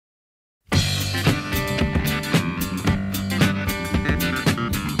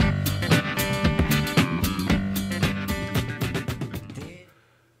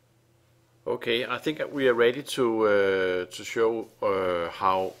Okay, I think we are ready to show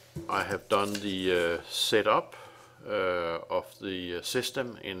how I have done the setup of the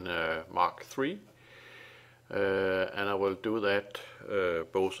system in Mach3, and I will do that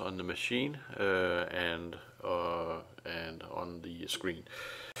both on the machine and on the screen.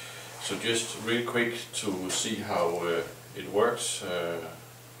 So just really quick to see how it works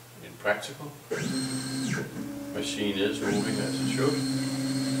in practical. Machine is moving as it should.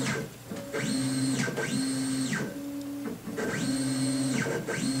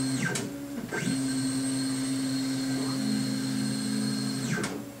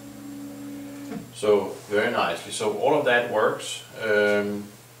 So very nicely. So all of that works, and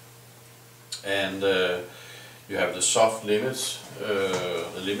you have the soft limits,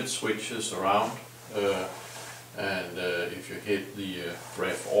 the limit switches around, and if you hit the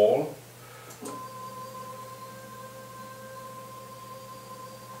ref all,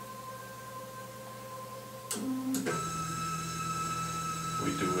 we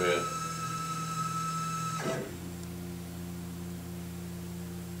do it.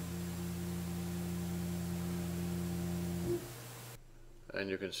 And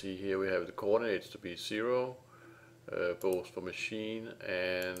you can see here we have the coordinates to be 0, both for machine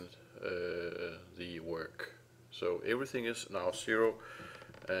and the work. So everything is now 0,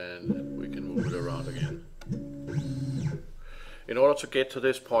 and we can move it around again. In order to get to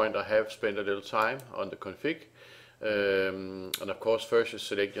this point, I have spent a little time on the config. And of course, first you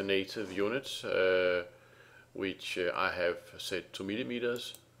select your native units, which I have set to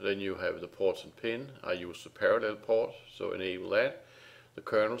millimeters. Then you have the ports and pin. I use the parallel port, so enable that. The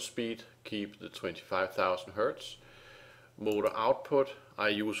kernel speed, keep the 25,000 Hertz. Motor output, I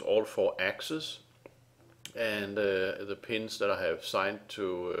use all 4 axes, and the pins that I have signed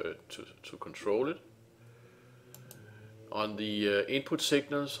to control it. On the input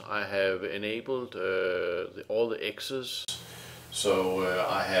signals, I have enabled all the X's. So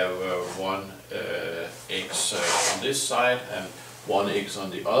I have one X on this side and one X on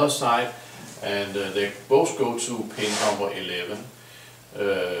the other side, and they both go to pin number 11.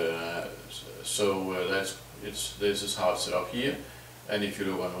 This is how it's set up here. And if you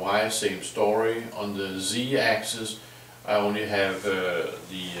look on Y, same story. On the Z axis, I only have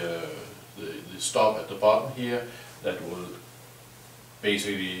the stop at the bottom here that will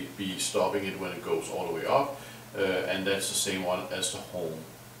basically be stopping it when it goes all the way up, and that's the same one as the home.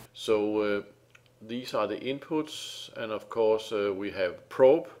 So these are the inputs, and of course we have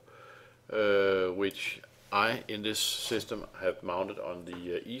probe, which I, in this system, have mounted on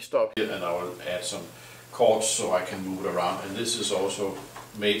the E-stop here, and I will add some cords so I can move it around. And this is also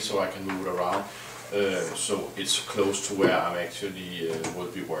made so I can move it around, so it's close to where I'm actually will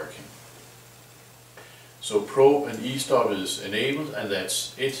be working. So probe and E-stop is enabled, and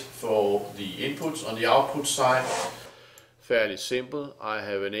that's it for the inputs. On the output side, fairly simple. I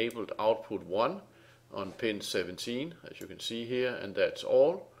have enabled output 1 on pin 17, as you can see here, and that's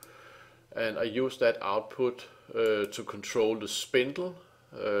all. And I use that output to control the spindle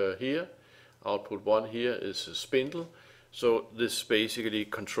here. Output 1 here is a spindle. So this basically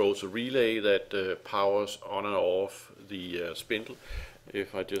controls a relay that powers on and off the spindle.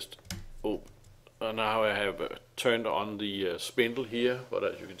 If I just, now I have turned on the spindle here, but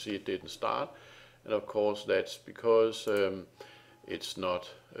as you can see it didn't start. And of course that's because it's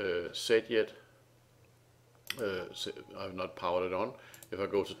not set yet. I've not powered it on. If I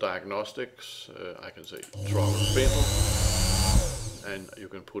go to diagnostics, I can say throttle spindle, and you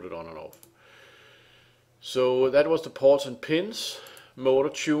can put it on and off. So that was the ports and pins. Motor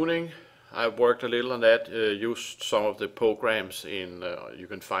tuning, I worked a little on that, used some of the programs you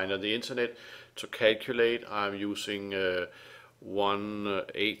can find on the internet to calculate. I'm using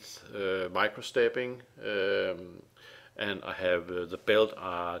 1/8 microstepping, and I have the belt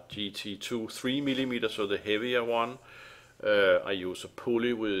GT2 3mm, so the heavier one. I use a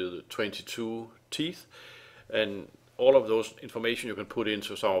pulley with 22 teeth, and all of those information you can put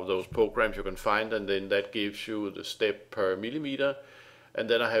into some of those programs you can find, and then that gives you the step per millimeter. And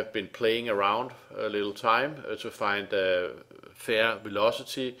then I have been playing around a little time to find a fair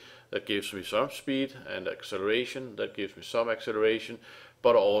velocity that gives me some speed, and acceleration that gives me some acceleration,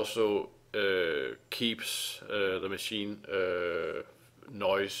 but also keeps the machine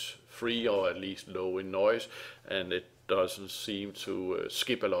noise free, or at least low in noise, and it doesn't seem to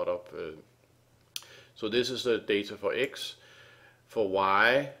skip a lot of. So this is the data for X. For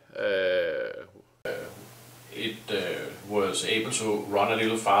Y, it was able to run a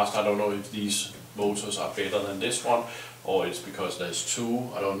little fast. I don't know if these motors are better than this one, or it's because there's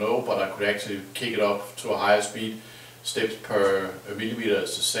 2, I don't know, but I could actually kick it up to a higher speed. steps per millimeter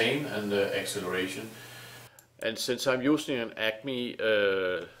is the same, and the acceleration. And since I'm using an Acme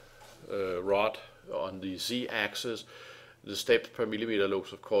rod on the Z-axis, the steps per millimeter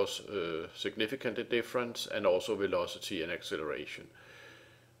looks of course significantly different, and also velocity and acceleration.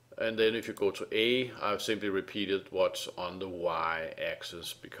 And then if you go to A, I've simply repeated what's on the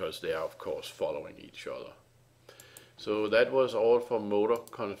Y-axis because they are of course following each other. So that was all for motor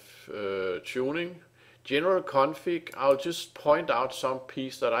tuning. General config, I'll just point out some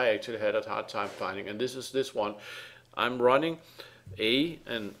piece that I actually had a hard time finding, and this is this one. I'm running A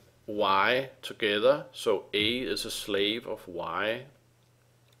and Y together, so A is a slave of Y,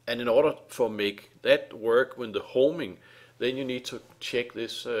 and in order for make that work with the homing, then you need to check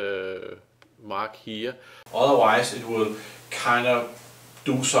this mark here. Otherwise it will kind of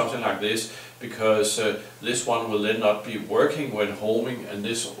do something like this, because this one will then not be working when homing, and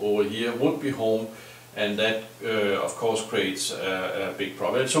this over here would be home, and that of course creates a big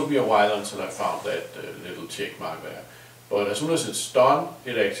problem. It took me a while until I found that little check mark there, but as soon as it's done,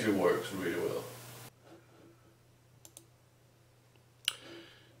 it actually works really well.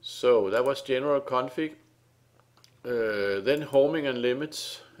 So that was general config. Then homing and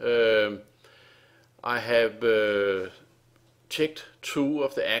limits. I have checked two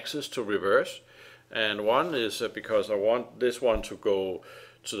of the axes to reverse, and one is because I want this one to go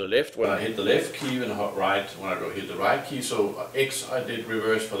to the left when I hit the left key, and right when I hit the right key. So X I did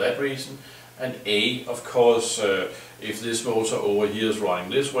reverse for that reason, and A, of course, if this motor over here is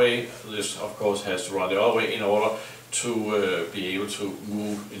running this way, this of course has to run the other way in order to be able to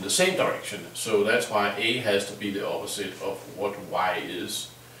move in the same direction. So that's why A has to be the opposite of what Y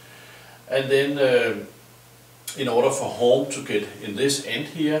is. And then in order for home to get in this end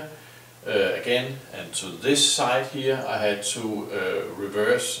here, again, and to this side here, I had to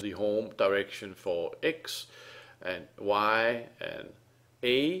reverse the home direction for X and Y and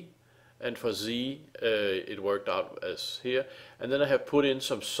A, and for Z it worked out as here. And then I have put in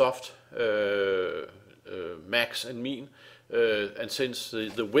some soft max and mean, and since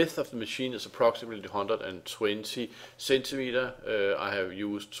the width of the machine is approximately 120 centimeter, I have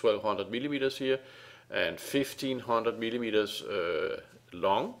used 1200 millimeters here and 1500 millimeters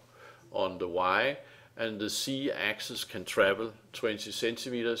long on the Y, and the Z axis can travel 20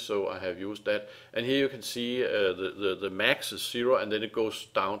 centimeters, so I have used that. And here you can see the max is 0, and then it goes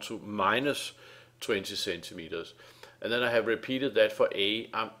down to minus 20 centimeters. And then I have repeated that for A.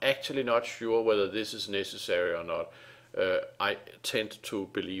 I'm actually not sure whether this is necessary or not. I tend to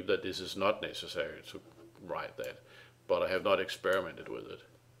believe that this is not necessary to write that, but I have not experimented with it.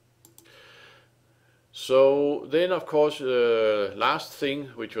 So then of course last thing,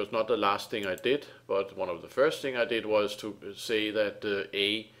 which was not the last thing I did, but one of the first thing I did was to say that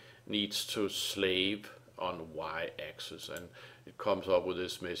A needs to slave on Y-axis, and it comes up with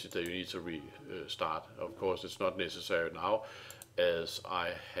this message that you need to restart. Of course it's not necessary now, as I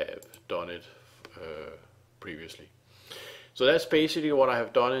have done it previously. So that's basically what I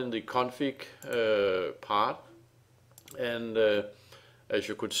have done in the config part, and as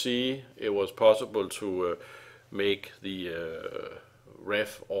you could see, it was possible to make the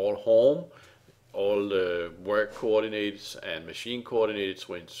ref all home. All the work coordinates and machine coordinates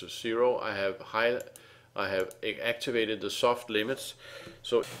went to 0. I have activated the soft limits.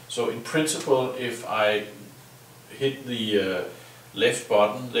 So in principle, if I hit the left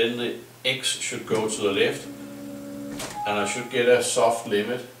button, then the X should go to the left, and I should get a soft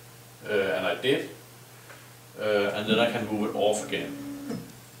limit, and I did, and then I can move it off again.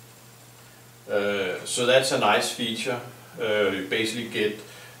 So that's a nice feature. You basically get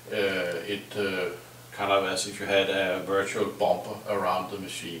it kind of as if you had a virtual bumper around the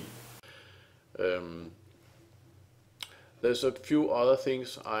machine. There's a few other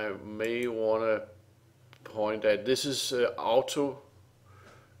things I may want to point at. This is auto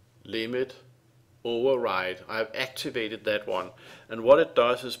limit override. I have activated that one, and what it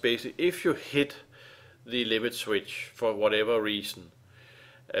does is basically if you hit the limit switch for whatever reason,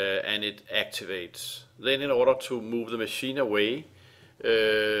 and it activates, then in order to move the machine away,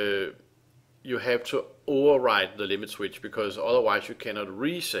 you have to override the limit switch, because otherwise you cannot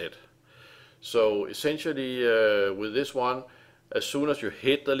reset. So essentially with this one, as soon as you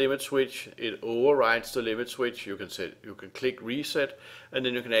hit the limit switch, it overrides the limit switch. You can click reset, and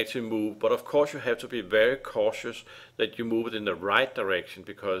then you can actually move. But of course you have to be very cautious that you move it in the right direction,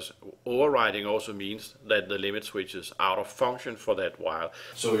 because overriding also means that the limit switch is out of function for that while.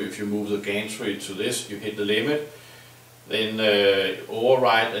 So if you move the gantry to this, you hit the limit, then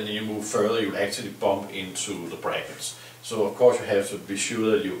override, and then you move further, you actually bump into the brackets. So of course you have to be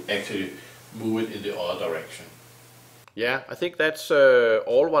sure that you actually move it in the other direction. Yeah, I think that's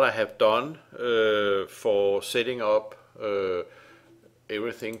all what I have done for setting up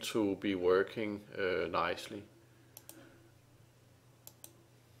everything to be working nicely.